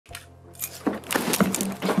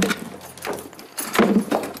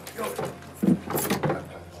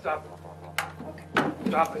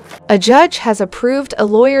A judge has approved a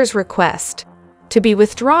lawyer's request to be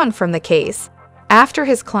withdrawn from the case. After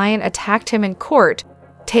his client attacked him in court,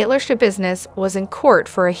 Taylor Schabusiness was in court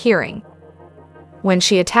for a hearing. When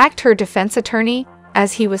she attacked her defense attorney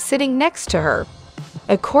as he was sitting next to her,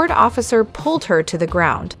 a court officer pulled her to the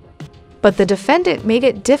ground. But the defendant made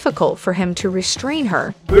it difficult for him to restrain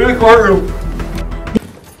her. Clear the courtroom.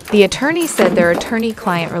 The attorney said their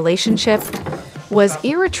attorney-client relationship was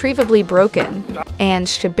irretrievably broken, and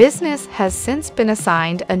Schabusiness has since been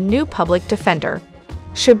assigned a new public defender.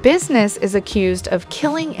 Schabusiness is accused of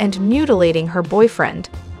killing and mutilating her boyfriend.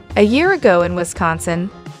 A year ago in Wisconsin,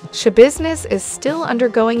 Schabusiness is still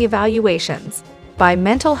undergoing evaluations by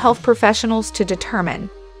mental health professionals to determine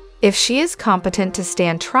if she is competent to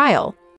stand trial